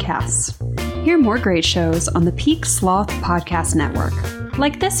Podcasts. Hear more great shows on the Peak Sloth Podcast Network,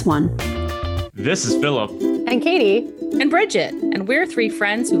 like this one. This is Philip. And Katie. And Bridget. And we're 3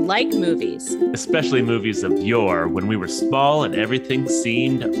 friends who like movies. Especially movies of yore, when we were small and everything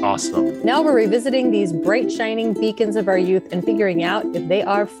seemed awesome. Now we're revisiting these bright, shining beacons of our youth and figuring out if they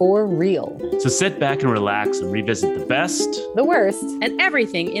are for real. So sit back and relax and revisit the best, the worst, and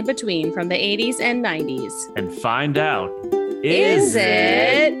everything in between from the 80s and 90s. And find out, is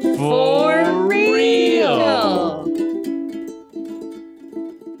it for